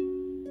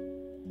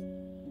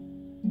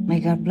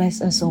 May God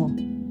bless us all.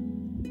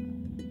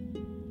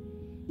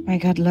 May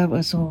God love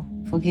us all,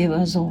 forgive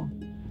us all,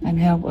 and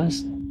help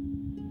us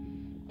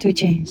to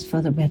change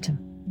for the better.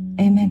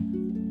 Amen.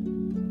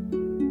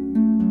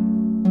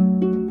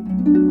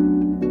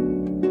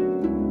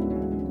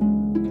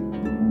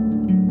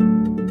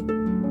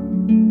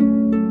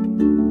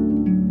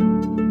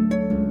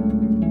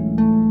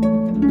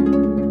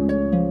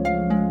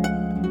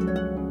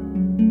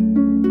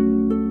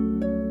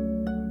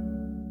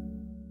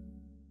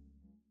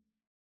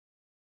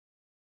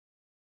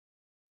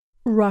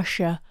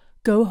 Russia,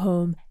 go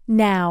home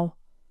now.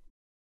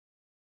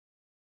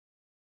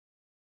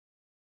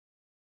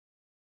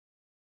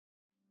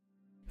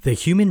 The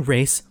human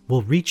race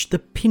will reach the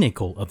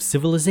pinnacle of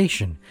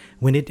civilization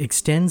when it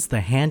extends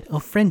the hand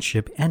of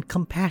friendship and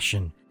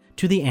compassion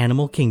to the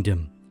animal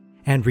kingdom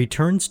and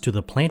returns to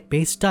the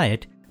plant-based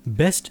diet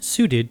best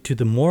suited to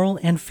the moral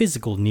and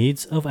physical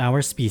needs of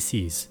our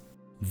species,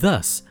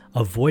 thus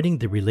avoiding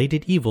the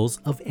related evils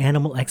of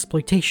animal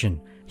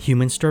exploitation,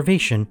 human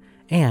starvation,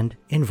 and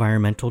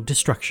environmental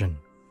destruction.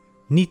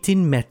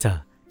 Nitin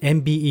Mehta,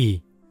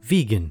 MBE,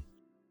 vegan.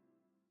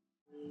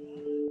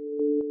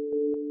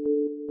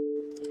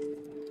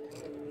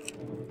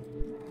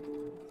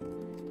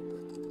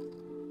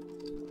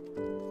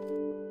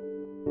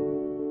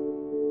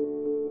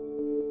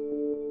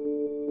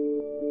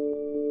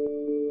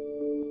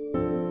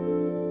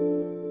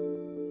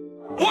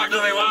 What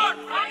do we want?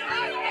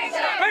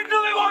 When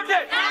do we want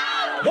it?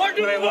 Now. What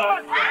do we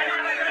want?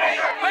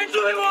 When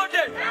do we want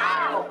it?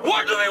 Now.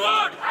 What do we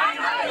want?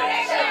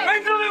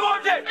 When do we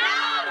want it?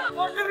 Now.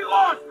 What do we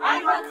want?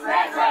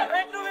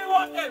 When do we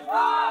want it?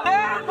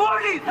 Their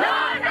bodies.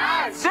 Not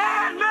us.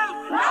 Their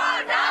milk.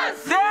 Not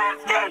us. Their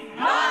skin.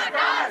 Not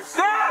us.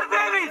 Their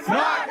babies.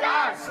 Not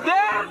us.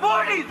 Their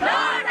bodies.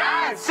 Not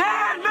us.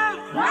 Their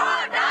milk.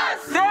 Not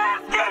us. Their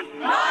skin.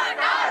 Not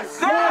us.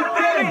 Their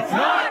babies.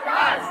 Not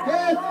us.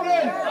 Their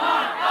skin.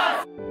 Not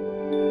us.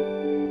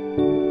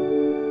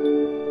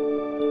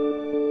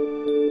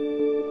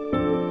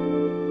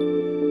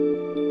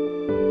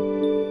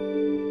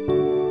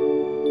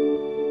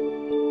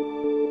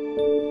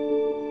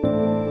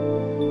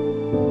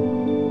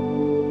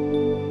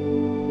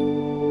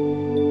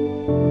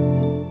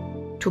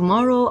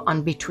 Tomorrow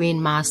on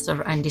Between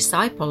Master and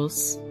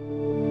Disciples.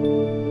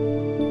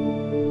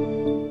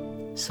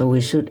 So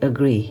we should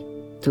agree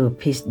to a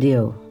peace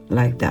deal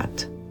like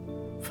that.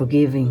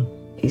 Forgiving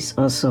is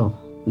also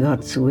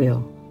God's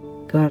will.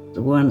 God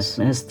wants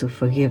us to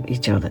forgive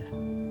each other,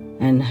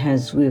 and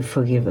as will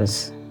forgive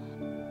us.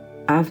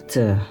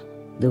 After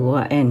the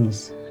war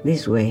ends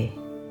this way,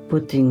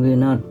 Putin will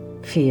not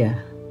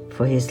fear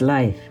for his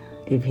life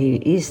if he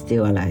is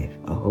still alive,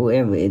 or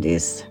whoever it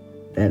is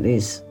that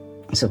is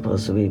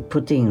supposed to be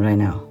Putin right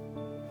now.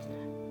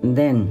 And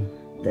then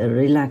the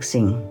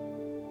relaxing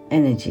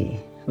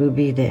energy will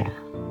be there,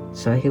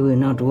 so he will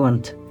not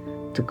want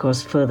to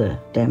cause further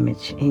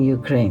damage in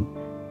Ukraine.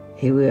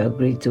 He will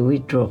agree to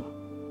withdraw,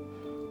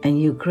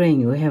 and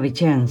Ukraine will have a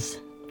chance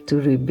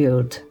to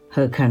rebuild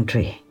her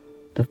country,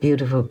 the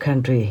beautiful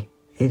country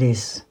it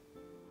is.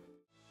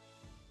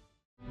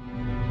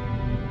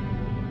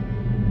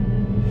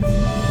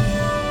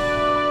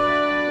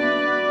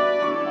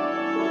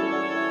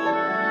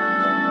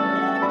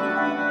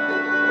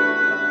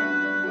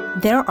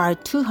 There are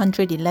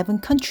 211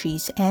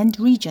 countries and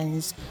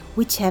regions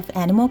which have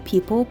animal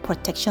people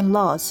protection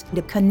laws.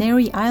 The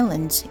Canary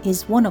Islands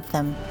is one of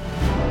them.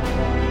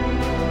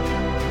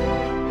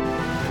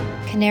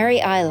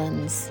 Canary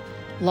Islands,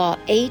 Law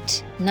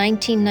 8,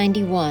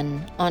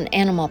 1991 on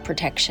animal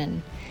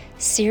protection.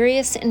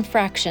 Serious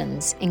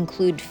infractions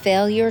include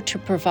failure to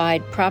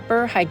provide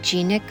proper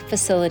hygienic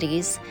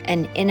facilities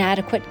and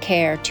inadequate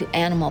care to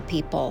animal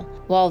people,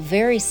 while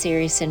very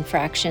serious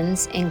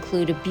infractions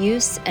include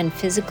abuse and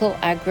physical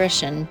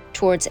aggression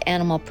towards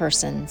animal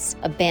persons,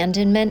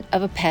 abandonment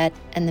of a pet,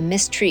 and the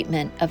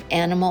mistreatment of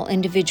animal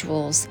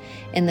individuals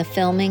in the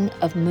filming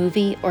of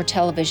movie or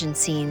television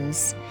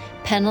scenes.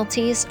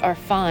 Penalties are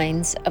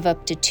fines of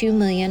up to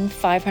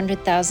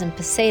 2,500,000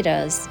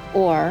 pesetas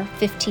or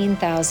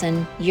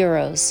 15,000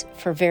 euros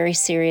for very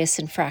serious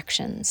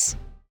infractions.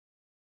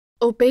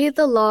 Obey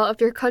the law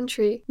of your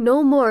country.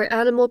 No more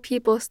animal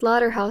people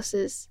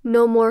slaughterhouses.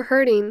 No more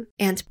hurting.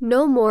 And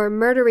no more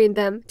murdering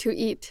them to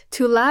eat,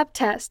 to lab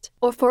test,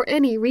 or for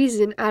any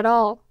reason at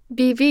all.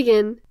 Be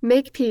vegan.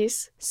 Make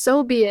peace.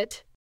 So be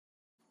it.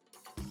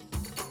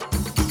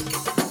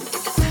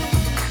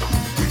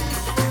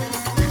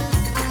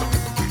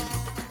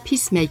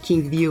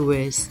 Peacemaking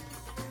viewers,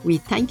 we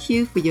thank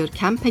you for your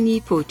company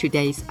for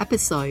today's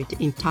episode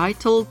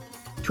entitled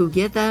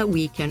Together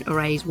We Can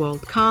Erase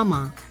World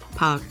Karma,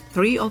 Part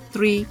 3 of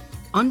 3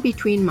 on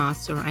Between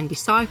Master and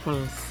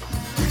Disciples.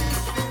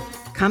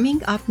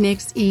 Coming up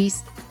next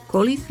is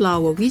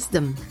Cauliflower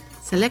Wisdom,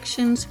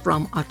 selections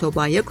from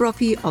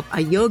Autobiography of a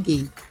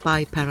Yogi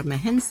by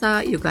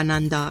Paramahansa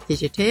Yogananda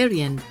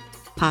Vegetarian,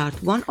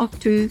 Part 1 of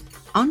 2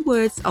 on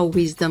Words of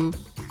Wisdom.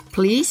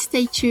 Please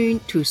stay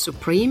tuned to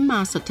Supreme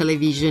Master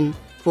Television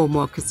for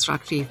more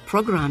constructive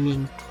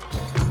programming.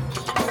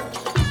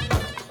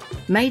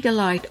 May the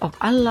light of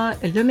Allah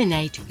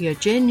illuminate your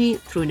journey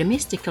through the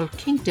mystical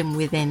kingdom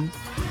within.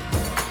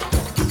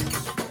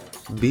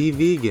 Be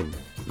vegan,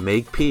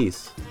 make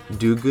peace,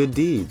 do good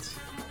deeds,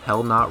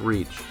 hell not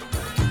reach.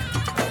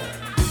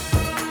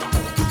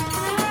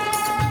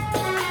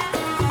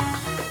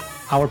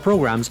 Our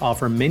programs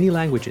offer many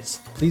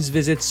languages. Please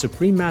visit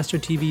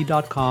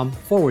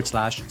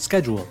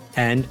suprememastertv.com/schedule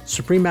and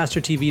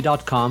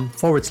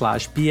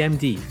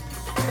suprememastertv.com/BMD.